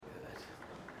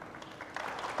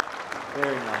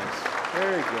Very nice.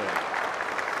 Very good.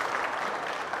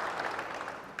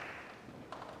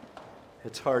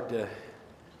 It's hard to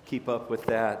keep up with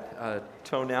that.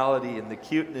 Tonality and the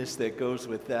cuteness that goes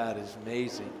with that is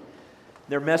amazing.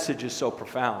 Their message is so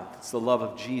profound. It's the love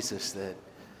of Jesus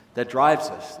that drives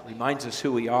us, reminds us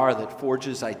who we are, that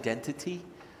forges identity,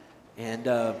 and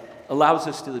allows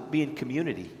us to be in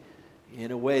community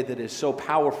in a way that is so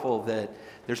powerful that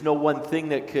there's no one thing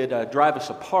that could drive us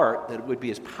apart that would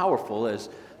be as powerful as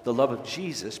the love of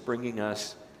Jesus bringing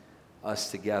us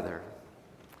together.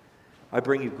 I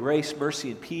bring you grace,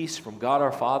 mercy, and peace from God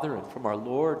our Father and from our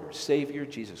Lord, our Savior,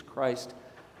 Jesus Christ.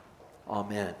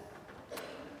 Amen.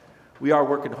 We are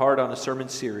working hard on a sermon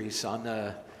series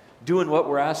on doing what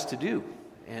we're asked to do.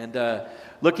 And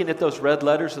looking at those red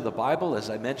letters of the Bible, as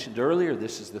I mentioned earlier,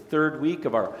 this is the third week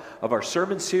of our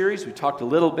sermon series. We talked a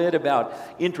little bit about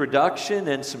introduction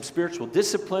and some spiritual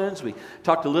disciplines. We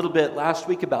talked a little bit last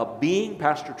week about being.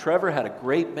 Pastor Trevor had a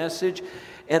great message.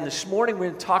 And this morning we're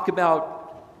going to talk about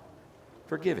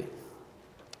forgiving.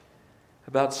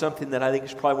 About something that I think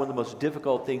is probably one of the most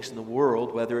difficult things in the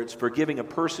world, whether it's forgiving a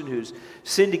person who's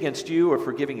sinned against you or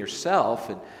forgiving yourself,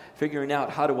 and figuring out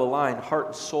how to align heart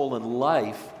and soul and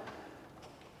life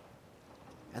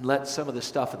and let some of the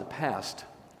stuff of the past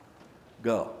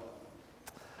go.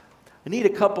 I need a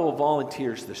couple of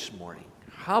volunteers this morning.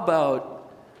 How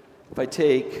about if I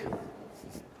take,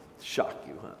 shock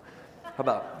you, huh? How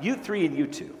about you three and you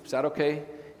two? Is that okay?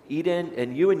 Eden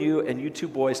and you two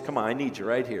boys, come on, I need you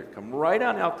right here. Come right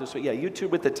on out this way. Yeah, you two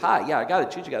with the tie. Yeah, I got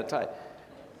it. You got a tie.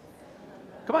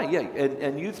 Come on, yeah,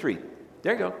 and you three.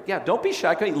 There you go. Yeah, don't be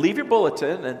shy. Leave your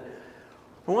bulletin, and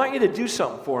I want you to do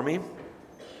something for me.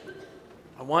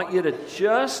 I want you to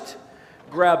just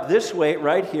grab this weight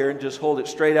right here and just hold it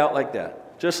straight out like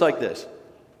that. Just like this.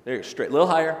 There you go, straight. A little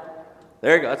higher.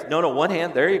 There you go. No, one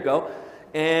hand. There you go.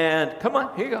 And come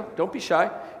on, here you go. Don't be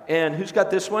shy. And who's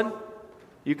got this one?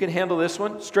 You can handle this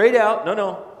one. Straight out.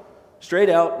 No. Straight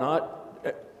out.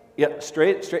 Not. Yeah,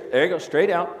 straight. There you go.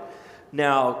 Straight out.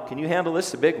 Now, can you handle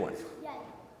this? The big one. Yeah.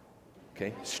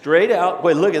 Okay. Straight out.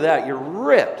 Boy, look at that. You're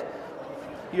ripped.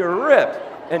 You're ripped.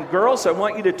 And girls, I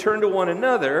want you to turn to one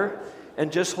another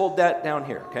and just hold that down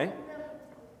here, okay?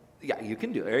 Yeah, you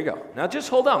can do it. There you go. Now just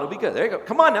hold on. It'll be good. There you go.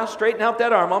 Come on now. Straighten out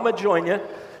that arm. I'm going to join you.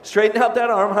 Straighten out that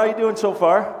arm. How you doing so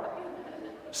far?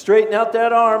 Straighten out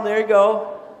that arm. There you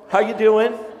go. How you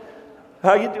doing?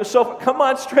 How you doing so far? Come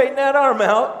on. Straighten that arm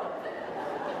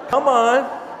out. Come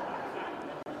on.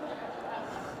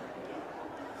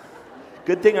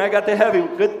 Good thing I got the heavy.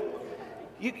 Good.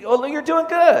 You're doing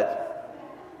good.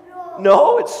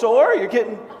 No, it's sore? You're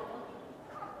getting...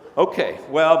 Okay,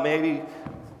 well, maybe...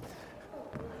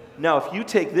 Now, if you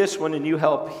take this one and you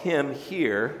help him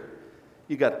here,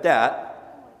 you got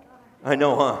that. I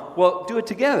know, huh? Well, do it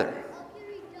together.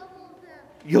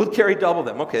 You'll carry double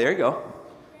them. Okay, there you go.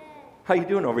 How you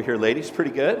doing over here, ladies?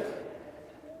 Pretty good?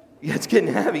 Yeah, it's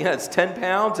getting heavy. Yeah, it's 10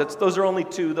 pounds. Those are only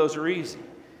 2. Those are easy.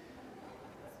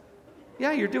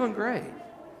 Yeah, you're doing great.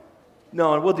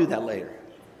 No, we'll do that later.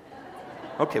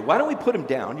 Okay, why don't we put them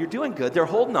down? You're doing good. They're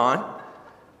holding on.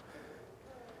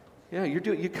 Yeah,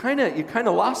 you kind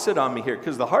of lost it on me here,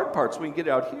 because the hard part's we can get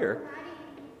out here.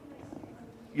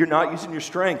 You're not using your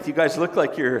strength. You guys look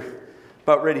like you're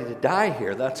about ready to die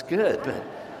here. That's good. But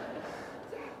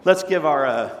let's give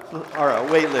our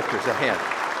weightlifters a hand.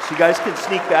 So you guys can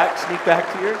sneak back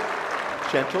here.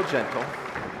 Gentle.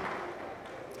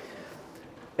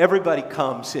 Everybody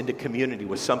comes into community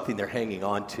with something they're hanging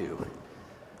on to.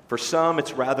 For some,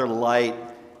 it's rather light.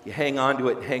 You hang on to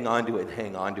it,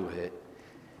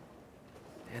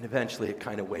 and eventually it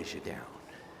kind of weighs you down.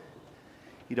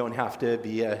 You don't have to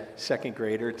be a second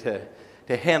grader to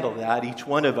handle that. Each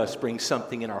one of us brings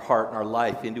something in our heart and our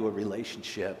life into a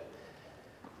relationship.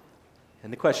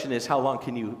 And the question is, how long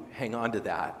can you hang on to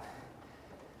that?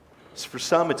 So for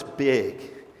some, it's big.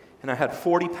 And I had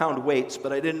 40-pound weights,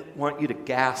 but I didn't want you to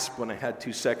gasp when I had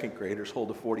 2 second graders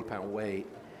hold a 40-pound weight.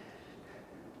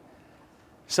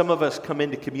 Some of us come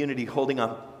into community holding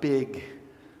on big,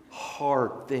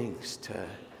 hard things to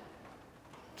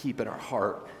keep in our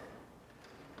heart.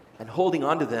 And holding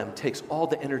on to them takes all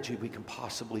the energy we can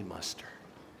possibly muster.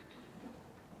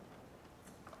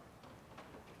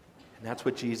 And that's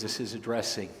what Jesus is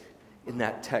addressing in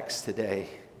that text today.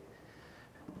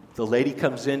 The lady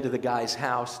comes into the guy's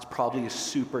house. It's probably a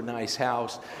super nice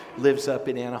house. Lives up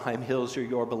in Anaheim Hills or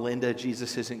Yorba Linda.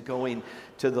 Jesus isn't going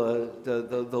to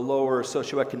the lower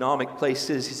socioeconomic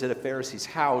places. He's at a Pharisee's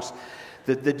house.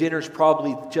 The dinner's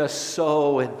probably just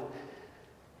so. And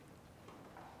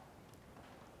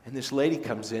this lady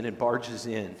comes in and barges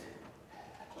in.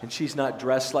 And she's not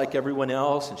dressed like everyone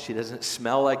else, and she doesn't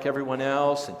smell like everyone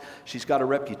else, and she's got a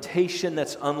reputation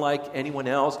that's unlike anyone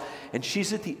else, and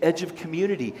she's at the edge of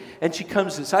community. And she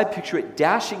comes, as I picture it,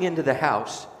 dashing into the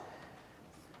house.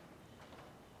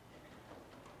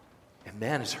 And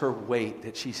man, is her weight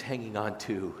that she's hanging on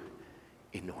to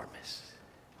enormous.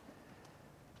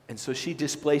 And so she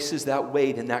displaces that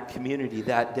weight in that community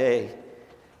that day.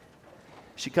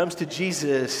 She comes to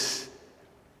Jesus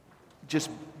just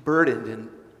burdened and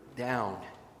down.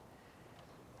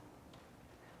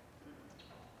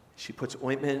 She puts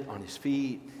ointment on his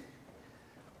feet,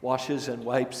 washes and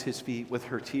wipes his feet with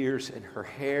her tears and her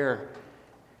hair.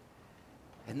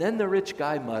 And then the rich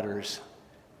guy mutters,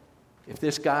 if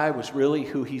this guy was really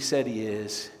who he said he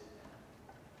is,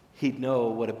 he'd know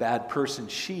what a bad person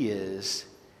she is,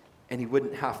 and he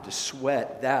wouldn't have to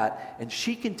sweat that. And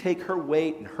she can take her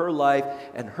weight and her life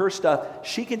and her stuff,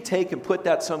 she can take and put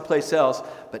that someplace else,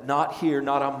 but not here,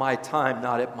 not on my time,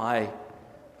 not at my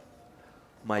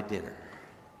dinner.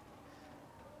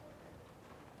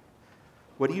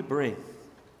 What do you bring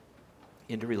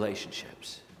into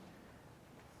relationships?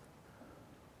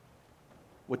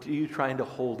 What are you trying to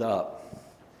hold up?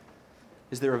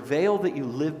 Is there a veil that you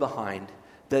live behind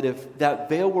that if that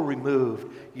veil were removed,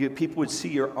 people would see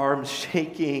your arms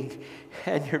shaking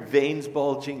and your veins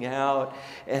bulging out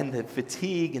and the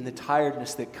fatigue and the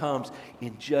tiredness that comes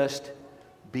in just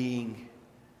being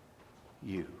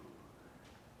you?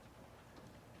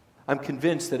 I'm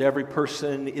convinced that every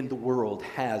person in the world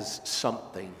has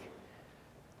something.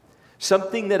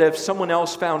 Something that if someone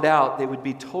else found out, they would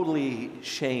be totally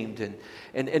shamed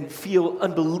and feel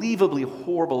unbelievably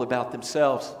horrible about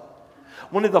themselves.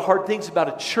 One of the hard things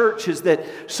about a church is that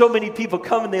so many people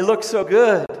come and they look so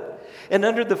good. And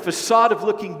under the facade of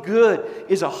looking good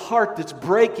is a heart that's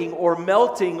breaking or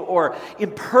melting or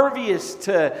impervious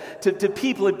to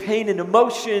people in pain and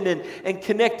emotion and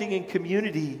connecting in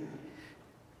community.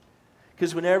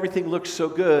 Because when everything looks so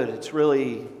good, it's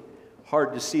really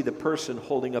hard to see the person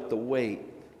holding up the weight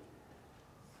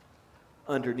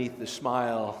underneath the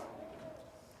smile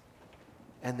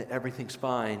and that everything's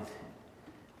fine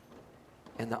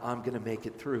and that I'm going to make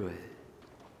it through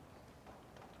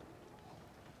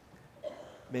it.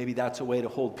 Maybe that's a way to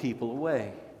hold people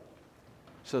away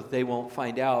so that they won't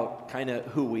find out kind of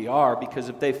who we are, because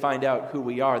if they find out who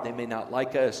we are, they may not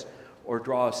like us or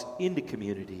draw us into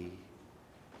community.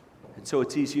 And so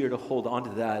it's easier to hold on to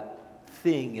that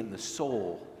thing in the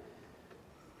soul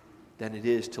than it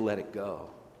is to let it go.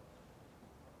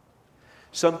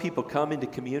 Some people come into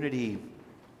community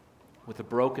with a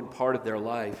broken part of their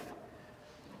life,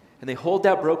 and they hold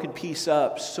that broken piece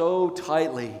up so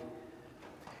tightly,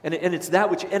 and it's that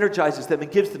which energizes them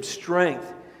and gives them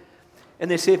strength. And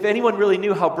they say, if anyone really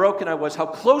knew how broken I was, how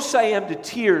close I am to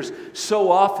tears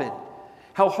so often,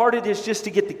 how hard it is just to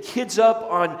get the kids up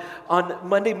on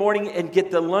Monday morning and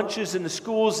get the lunches and the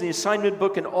schools and the assignment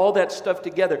book and all that stuff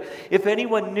together. If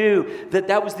anyone knew that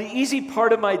that was the easy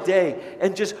part of my day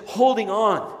and just holding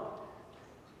on,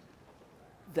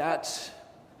 that's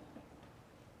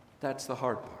the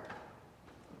hard part.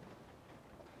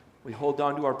 We hold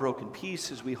on to our broken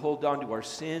pieces, we hold on to our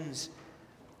sins,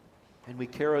 and we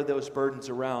carry those burdens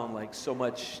around like so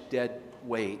much dead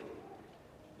weight.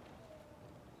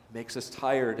 Makes us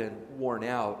tired and worn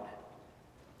out,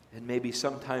 and maybe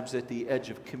sometimes at the edge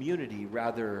of community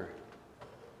rather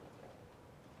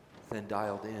than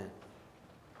dialed in.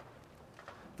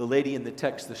 The lady in the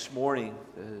text this morning,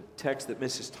 the text that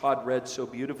Mrs. Todd read so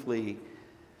beautifully,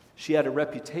 she had a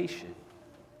reputation.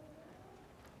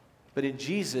 But in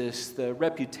Jesus, the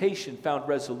reputation found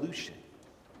resolution.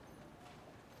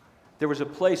 There was a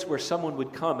place where someone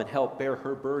would come and help bear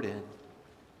her burden.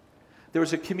 There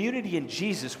was a community in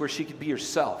Jesus where she could be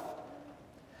herself.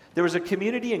 There was a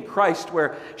community in Christ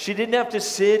where she didn't have to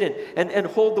sit and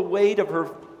hold the weight of her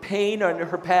pain and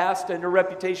her past and her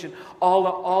reputation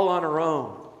all on her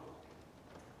own.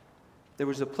 There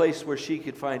was a place where she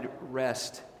could find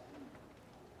rest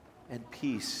and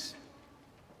peace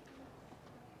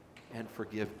and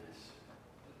forgiveness.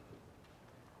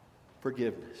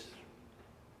 Forgiveness.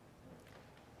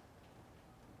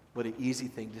 What an easy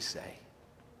thing to say.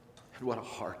 And what a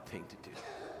hard thing to do.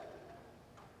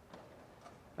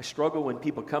 I struggle when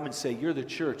people come and say, you're the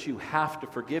church, you have to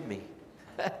forgive me.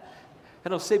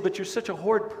 And I'll say, but you're such a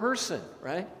horrid person,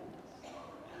 right?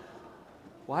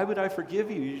 Why would I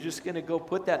forgive you? You're just going to go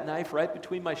put that knife right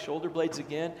between my shoulder blades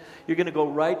again. You're going to go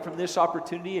right from this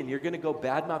opportunity and you're going to go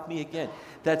badmouth me again.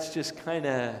 That's just kind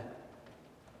of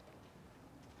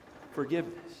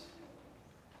forgiveness.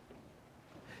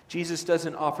 Jesus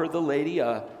doesn't offer the lady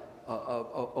a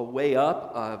a way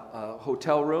up, a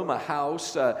hotel room, a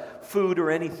house, food, or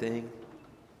anything.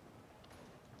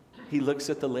 He looks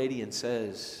at the lady and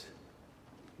says,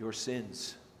 "Your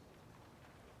sins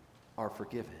are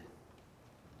forgiven."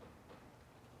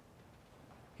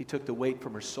 He took the weight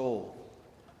from her soul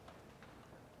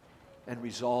and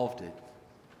resolved it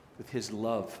with his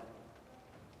love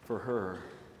for her.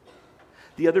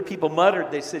 The other people muttered.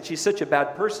 They said, "She's such a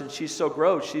bad person. She's so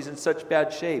gross. She's in such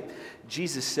bad shape."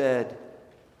 Jesus said,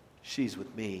 "She's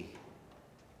with me,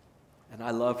 and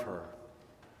I love her.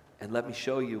 And let me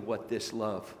show you what this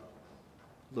love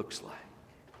looks like."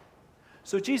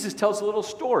 So Jesus tells a little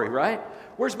story, right?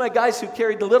 Where's my guys who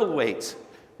carried the little weights,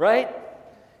 right?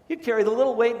 You carry the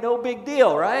little weight, no big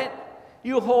deal, right?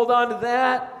 You hold on to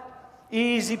that,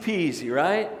 easy peasy,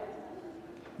 right?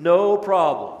 No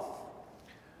problem.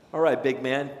 All right, big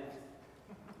man.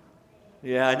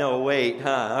 Yeah, I know, weight,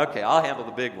 huh? Okay, I'll handle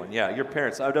the big one. Yeah, your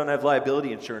parents, I don't have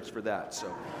liability insurance for that,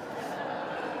 so.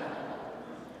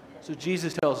 So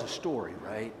Jesus tells a story,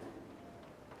 right?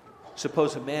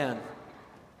 Suppose a man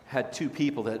had two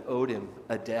people that owed him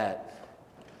a debt.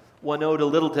 One owed a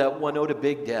little debt, one owed a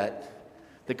big debt.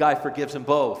 The guy forgives them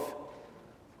both.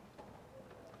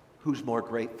 Who's more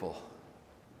grateful?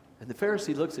 And the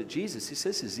Pharisee looks at Jesus. He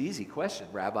says, "This is an easy question,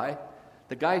 Rabbi.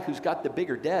 The guy who's got the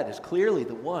bigger debt is clearly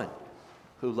the one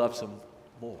who loves him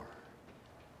more."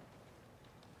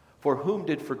 For whom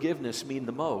did forgiveness mean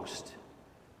the most?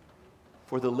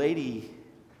 For the lady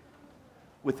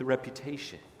with the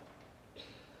reputation,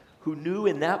 who knew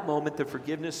in that moment the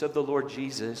forgiveness of the Lord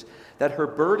Jesus, that her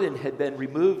burden had been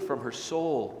removed from her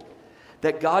soul,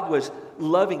 that God was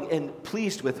loving and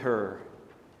pleased with her,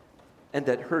 and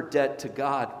that her debt to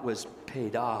God was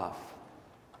paid off.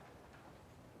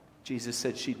 Jesus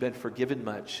said she'd been forgiven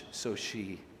much, so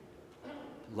she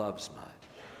loves much.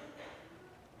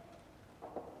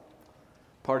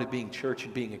 Part of being church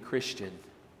and being a Christian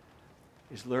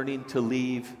is learning to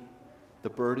leave the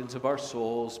burdens of our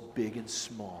souls, big and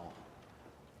small,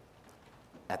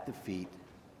 at the feet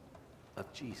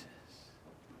of Jesus.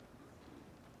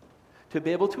 To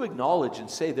be able to acknowledge and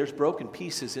say, there's broken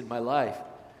pieces in my life.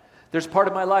 There's part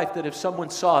of my life that if someone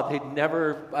saw,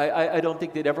 I don't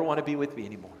think they'd ever want to be with me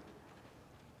anymore.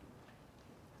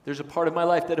 There's a part of my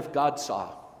life that if God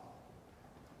saw.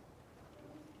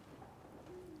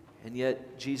 And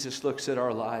yet, Jesus looks at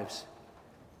our lives.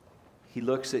 He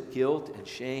looks at guilt and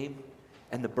shame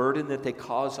and the burden that they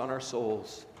cause on our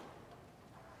souls.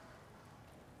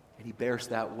 And He bears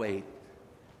that weight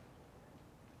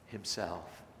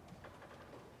Himself.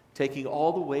 Taking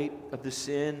all the weight of the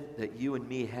sin that you and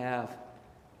me have,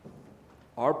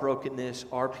 our brokenness,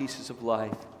 our pieces of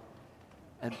life,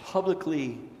 and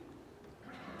publicly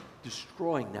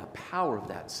destroying that power of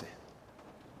that sin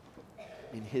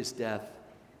in His death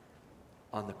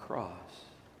on the cross.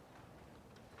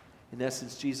 In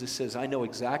essence, Jesus says, I know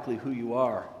exactly who you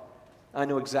are. I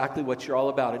know exactly what you're all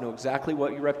about. I know exactly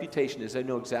what your reputation is. I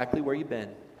know exactly where you've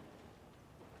been.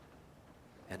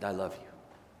 And I love you.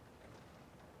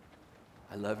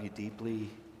 I love you deeply.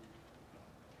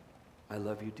 I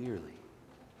love you dearly.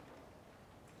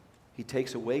 He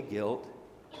takes away guilt.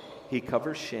 He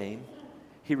covers shame.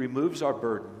 He removes our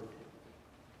burden.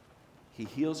 He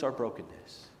heals our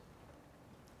brokenness.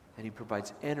 And He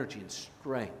provides energy and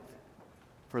strength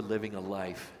for living a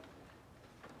life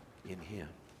in Him.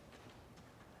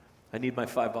 I need my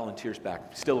 5 volunteers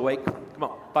back. Still awake? Come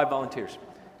on, 5 volunteers.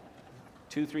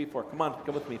 2, 3, 4. Come on,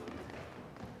 come with me.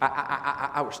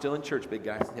 We're still in church, big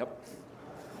guy. Yep.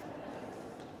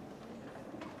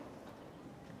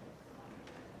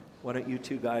 Why don't you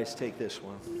 2 guys take this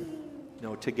one?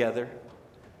 No, together.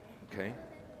 Okay.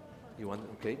 You want?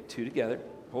 Okay, 2 together.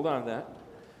 Hold on to that.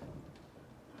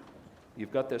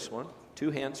 You've got this one. 2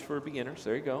 hands for beginners.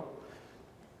 There you go.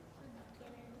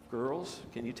 Girls,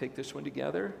 can you take this one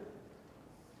together?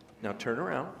 Now turn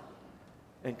around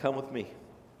and come with me.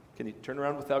 Can you turn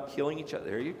around without killing each other?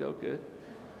 There you go. Good.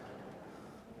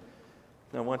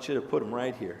 Now I want you to put them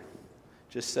right here.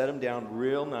 Just set them down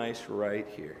real nice right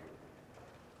here.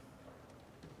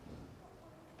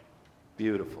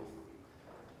 Beautiful.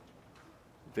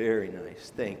 Very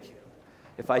nice. Thank you.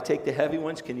 If I take the heavy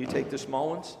ones, can you take the small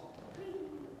ones?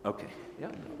 Okay.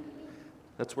 Yeah.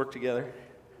 Let's work together.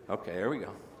 Okay, there we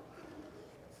go.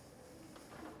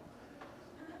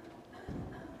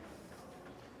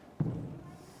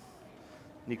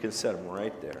 You can set them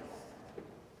right there.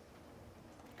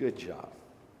 Good job.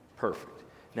 Perfect.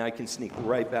 Now you can sneak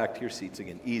right back to your seats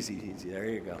again. Easy, easy. There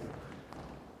you go.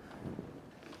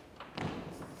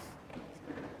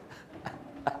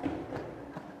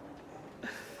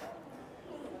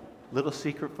 Little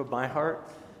secret from my heart.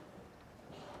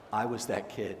 I was that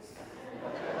kid.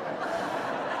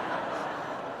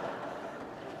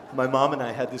 My mom and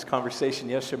I had this conversation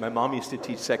yesterday. My mom used to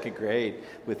teach second grade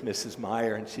with Mrs.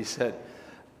 Meyer, and she said,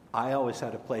 I always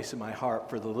had a place in my heart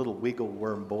for the little wiggle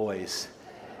worm boys.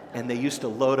 And they used to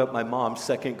load up my mom's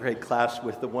second grade class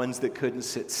with the ones that couldn't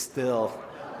sit still.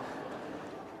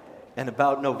 And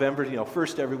about November,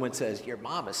 first everyone says, your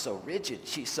mom is so rigid,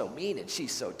 she's so mean, and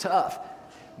she's so tough.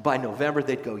 By November,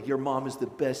 they'd go, your mom is the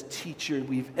best teacher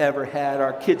we've ever had.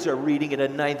 Our kids are reading at a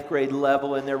 9th grade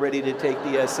level, and they're ready to take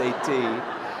the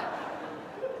SAT.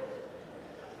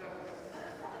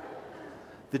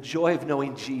 The joy of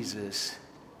knowing Jesus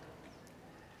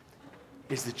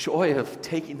is the joy of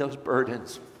taking those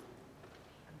burdens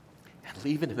and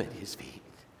leaving them at his feet.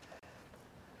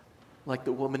 Like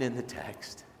the woman in the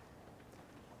text.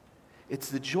 It's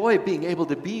the joy of being able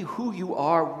to be who you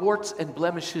are, warts and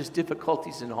blemishes,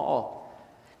 difficulties and all.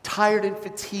 Tired and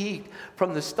fatigued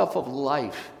from the stuff of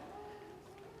life.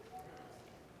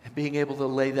 And being able to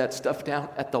lay that stuff down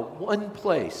at the one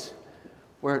place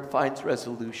where it finds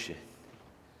resolution.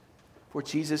 For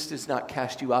Jesus does not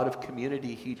cast you out of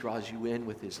community, he draws you in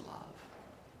with his love.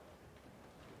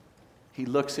 He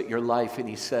looks at your life and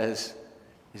he says,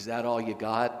 is that all you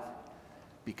got?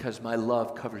 Because my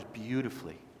love covers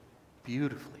beautifully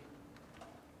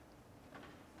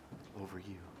over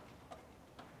you.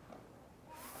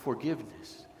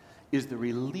 Forgiveness is the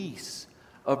release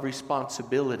of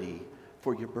responsibility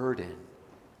for your burden.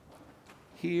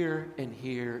 Here and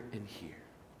here and here.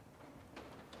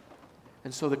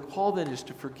 And so the call then is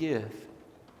to forgive,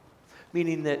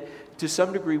 meaning that to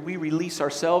some degree we release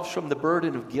ourselves from the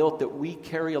burden of guilt that we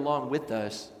carry along with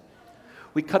us.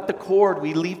 We cut the cord,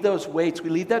 we leave those weights,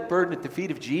 we leave that burden at the feet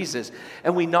of Jesus,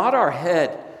 and we nod our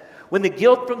head. When the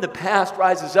guilt from the past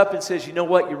rises up and says, you know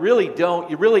what, you really don't,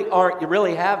 you really aren't, you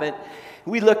really haven't,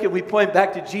 we look and we point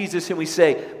back to Jesus and we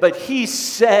say, but he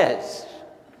says,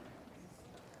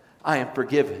 I am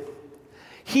forgiven.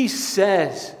 He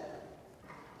says,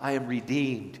 I am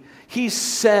redeemed. He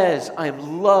says, I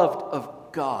am loved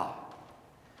of God.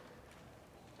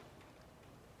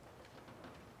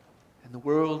 And the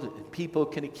world and people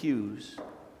can accuse,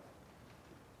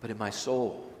 but in my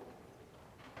soul,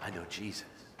 I know Jesus.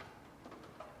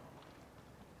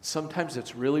 Sometimes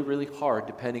it's really, really hard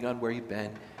depending on where you've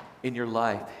been in your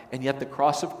life. And yet the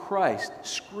cross of Christ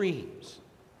screams,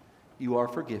 you are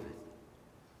forgiven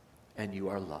and you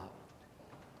are loved.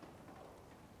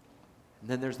 And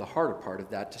then there's the harder part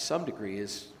of that to some degree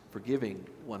is forgiving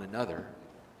one another.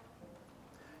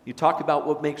 You talk about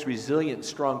what makes resilient,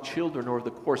 strong children over the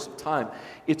course of time.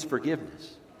 It's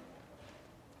forgiveness.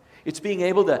 It's being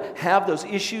able to have those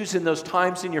issues in those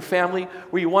times in your family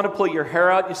where you want to pull your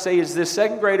hair out and you say, is this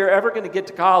second grader ever going to get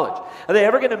to college? Are they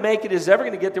ever going to make it? Is it ever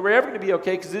going to get there? We're ever going to be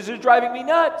okay? Because this is driving me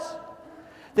nuts.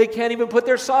 They can't even put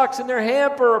their socks in their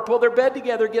hamper or pull their bed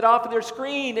together, get off of their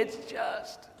screen. It's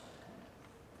just...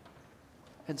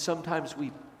 And sometimes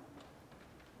we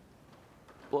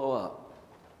blow up.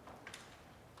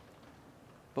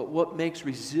 But what makes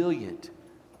resilient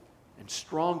and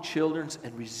strong children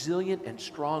and resilient and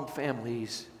strong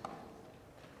families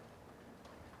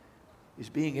is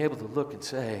being able to look and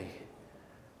say,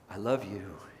 I love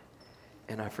you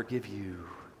and I forgive you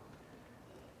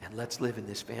and let's live in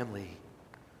this family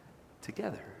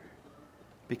together.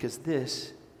 Because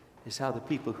this is how the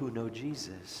people who know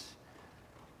Jesus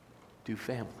do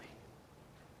family.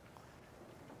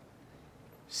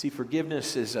 See,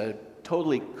 forgiveness is a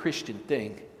totally Christian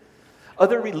thing.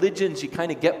 Other religions, you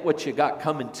kind of get what you got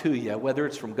coming to you, whether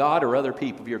it's from God or other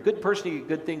people. If you're a good person, you get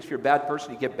good things. If you're a bad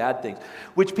person, you get bad things.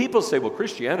 Which people say, well,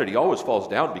 Christianity always falls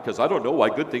down because I don't know why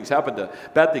bad things happen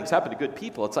to good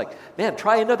people. It's like, man,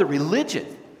 try another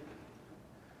religion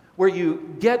where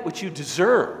you get what you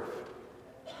deserve.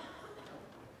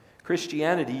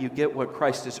 Christianity, you get what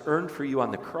Christ has earned for you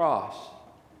on the cross.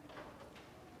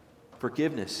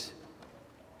 Forgiveness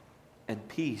and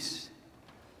peace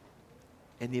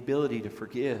and the ability to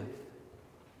forgive.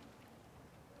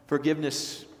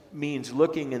 Forgiveness means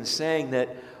looking and saying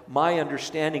that my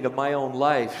understanding of my own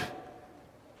life,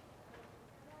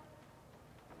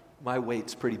 my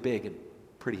weight's pretty big and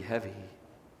pretty heavy.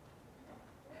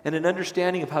 And an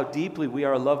understanding of how deeply we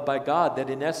are loved by God,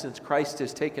 that in essence Christ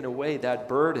has taken away that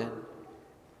burden.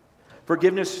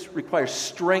 Forgiveness requires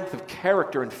strength of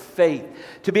character and faith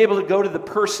to be able to go to the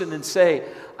person and say,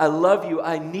 I love you,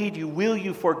 I need you, will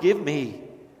you forgive me?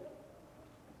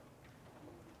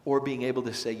 Or being able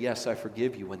to say, yes, I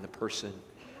forgive you when the person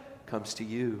comes to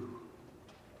you.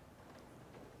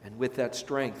 And with that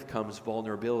strength comes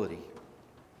vulnerability.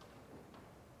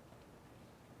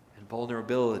 And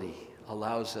vulnerability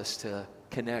allows us to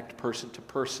connect person to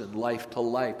person, life to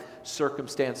life,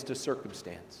 circumstance to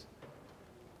circumstance.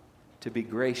 To be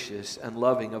gracious and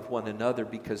loving of one another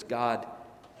because God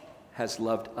has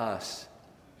loved us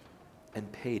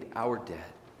and paid our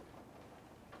debt.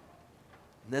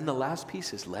 And then the last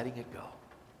piece is letting it go.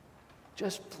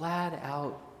 Just flat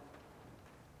out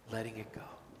letting it go.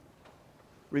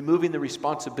 Removing the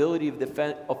responsibility of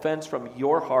the offense from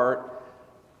your heart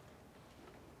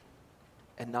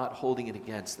and not holding it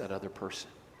against that other person.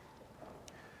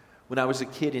 When I was a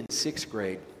kid in 6th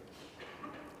grade,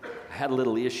 I had a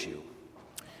little issue.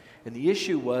 And the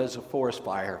issue was a forest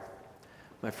fire.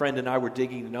 My friend and I were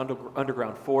digging an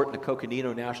underground fort in the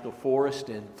Coconino National Forest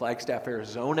in Flagstaff,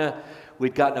 Arizona.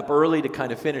 We'd gotten up early to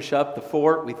kind of finish up the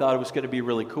fort. We thought it was going to be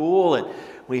really cool. And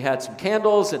we had some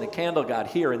candles, and a candle got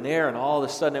here and there. And all of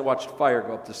a sudden, I watched fire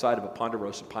go up the side of a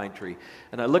ponderosa pine tree.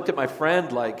 And I looked at my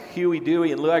friend like Huey,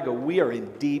 Dewey, and Lou. I go, we are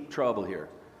in deep trouble here.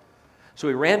 So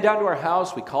we ran down to our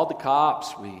house. We called the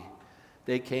cops.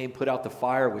 They came, put out the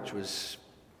fire, which was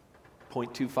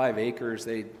 0.25 acres.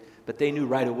 But they knew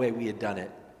right away we had done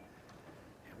it.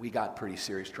 And we got pretty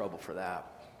serious trouble for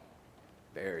that.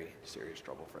 Very serious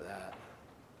trouble for that.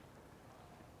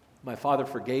 My father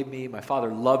forgave me. My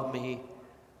father loved me.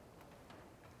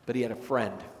 But he had a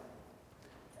friend.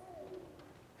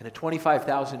 And a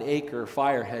 25,000 acre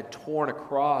fire had torn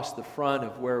across the front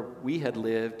of where we had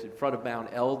lived, in front of Mount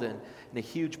Eldon, in a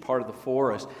huge part of the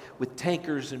forest, with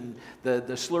tankers and the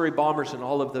slurry bombers and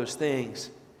all of those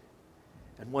things.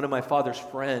 And one of my father's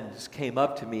friends came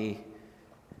up to me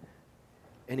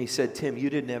and he said, Tim, you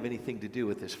didn't have anything to do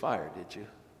with this fire, did you?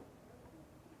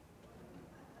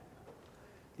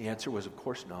 The answer was, of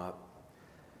course not,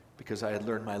 because I had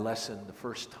learned my lesson the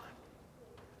first time.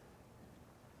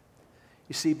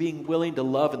 You see, being willing to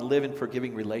love and live in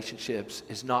forgiving relationships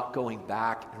is not going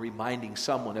back and reminding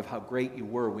someone of how great you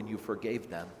were when you forgave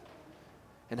them,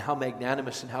 and how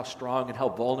magnanimous and how strong and how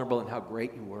vulnerable and how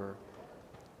great you were.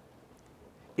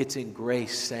 It's in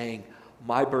grace saying,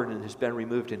 my burden has been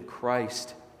removed in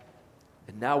Christ,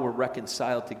 and now we're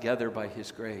reconciled together by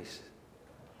His grace.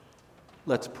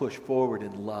 Let's push forward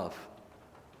in love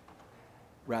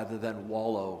rather than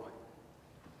wallow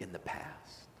in the past.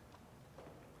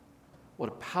 What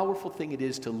a powerful thing it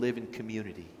is to live in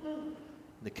community, in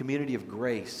the community of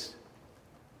grace,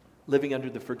 living under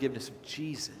the forgiveness of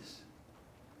Jesus,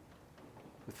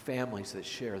 with families that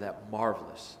share that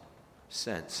marvelous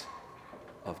sense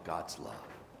of God's love.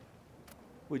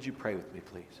 Would you pray with me,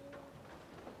 please?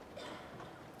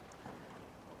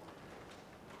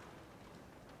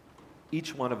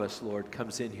 Each one of us, Lord,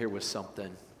 comes in here with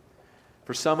something.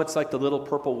 For some, it's like the little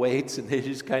purple weights, and they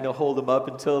just kind of hold them up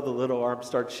until the little arms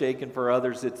start shaking. For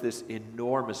others, it's this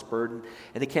enormous burden,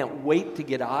 and they can't wait to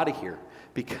get out of here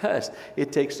because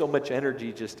it takes so much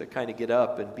energy just to kind of get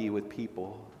up and be with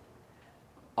people.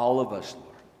 All of us, Lord,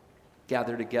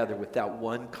 gather together with that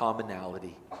one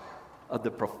commonality of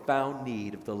the profound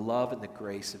need of the love and the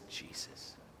grace of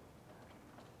Jesus.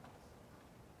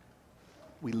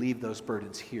 We leave those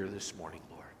burdens here this morning,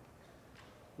 Lord.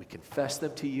 We confess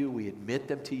them to you, we admit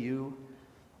them to you,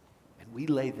 and we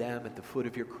lay them at the foot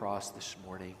of your cross this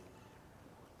morning.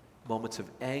 Moments of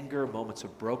anger, moments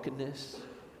of brokenness.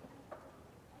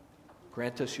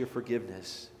 Grant us your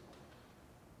forgiveness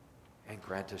and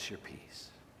grant us your peace.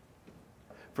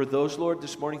 For those, Lord,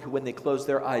 this morning who when they close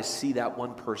their eyes see that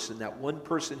one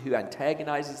person who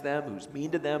antagonizes them, who's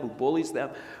mean to them, who bullies them,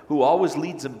 who always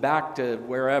leads them back to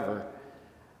wherever,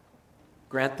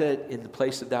 grant that in the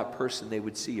place of that person they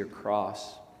would see your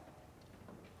cross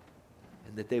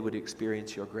and that they would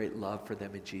experience your great love for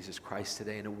them in Jesus Christ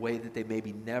today in a way that they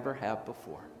maybe never have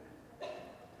before.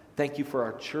 Thank you for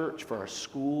our church, for our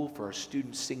school, for our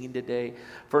students singing today,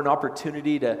 for an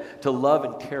opportunity to love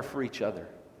and care for each other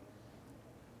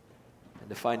and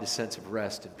to find a sense of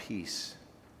rest and peace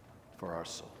for our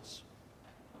souls.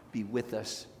 Be with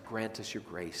us, grant us your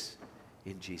grace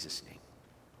in Jesus' name.